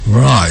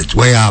Right,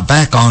 we are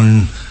back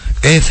on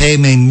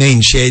FM in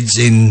Men Sheds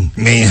in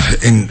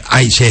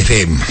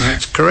HFM.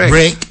 That's correct.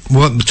 Rick,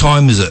 what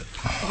time is it?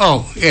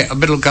 Oh, yeah, I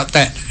better look up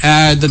that.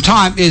 The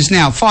time is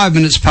now 5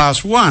 minutes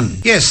past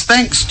 1. Yes,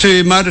 thanks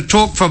to Motor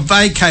Talk for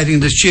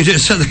vacating the studio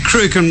so the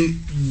crew can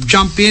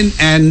jump in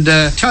and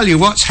tell you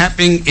what's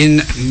happening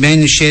in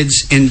men's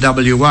sheds in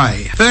WA.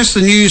 First,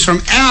 the news from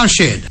our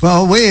shed.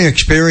 Well, we're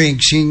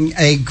experiencing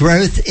a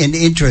growth in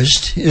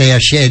interest in our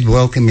shed,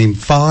 welcoming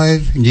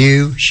 5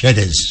 new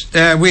shedders.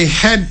 We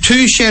had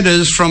 2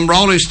 shedders from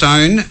Rolling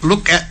Stone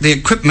look at the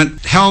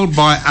equipment held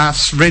by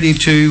us ready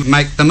to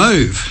make the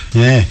move.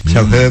 Yeah,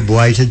 so Herb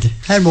waited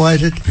and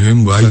waited.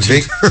 And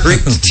waited.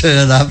 Rick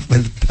turned up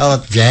with a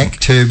pallet jack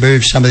to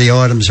move some of the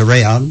items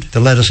around to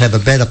let us have a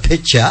better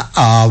picture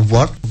of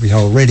what we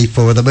are ready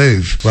for the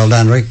move. Well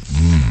done, Rick.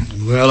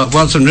 Well, it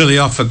wasn't really,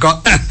 I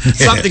forgot.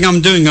 Something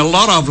I'm doing a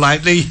lot of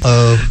lately.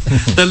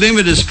 The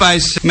limited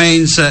space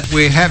means that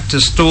we have to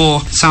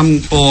store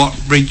some or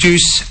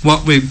reduce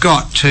what we've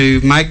got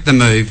to make the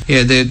move.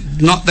 Yeah,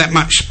 there's not that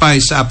much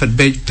space up at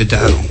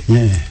Bedfordale.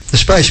 Yeah. The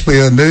space we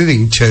are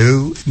moving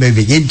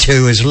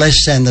into is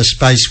less than the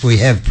space we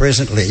have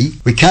presently.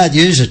 We can't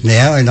use it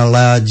now in a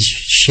large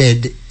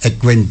shed at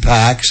Gwyn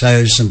Park,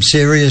 so some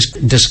serious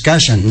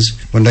discussions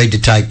will need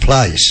to take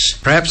place.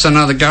 Perhaps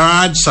another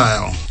garage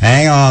sale.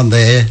 Hang on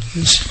there.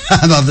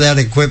 Some of that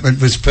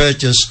equipment was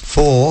purchased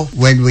for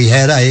when we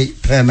had a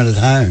permanent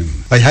home.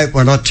 I hope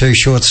we're not too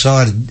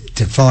short-sighted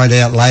to find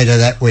out later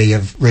that we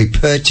have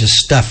repurchased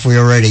stuff we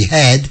already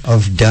had.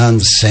 I've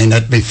seen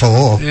it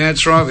before. Yeah,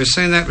 that's right. We've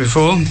seen that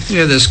before.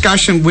 Yeah, the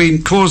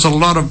discussion caused a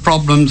lot of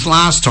problems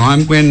last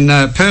time when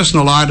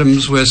personal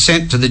items were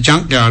sent to the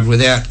junkyard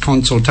without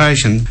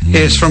consultation.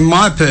 Yes, from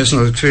my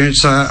personal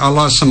experience, I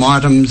lost some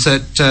items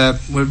that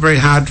were very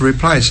hard to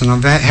replace, and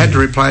I've had to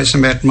replace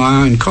them at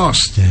my own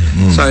cost.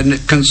 So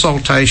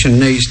consultation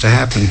needs to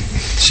happen.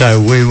 So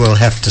we will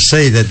have to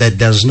see that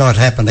does not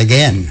happen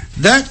again.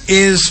 That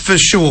is for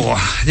sure.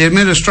 The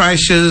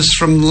administrators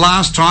from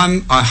last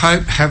time, I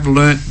hope, have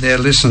learnt their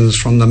lessons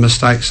from the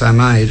mistakes they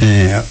made.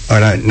 Yeah, I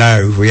don't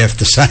know. We have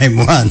the same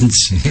ones.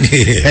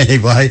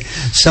 Anyway,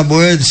 some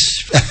words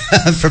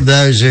from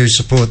those who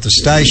support the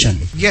station.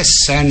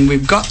 Yes, and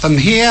we've got them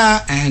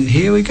here, and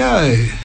here we go.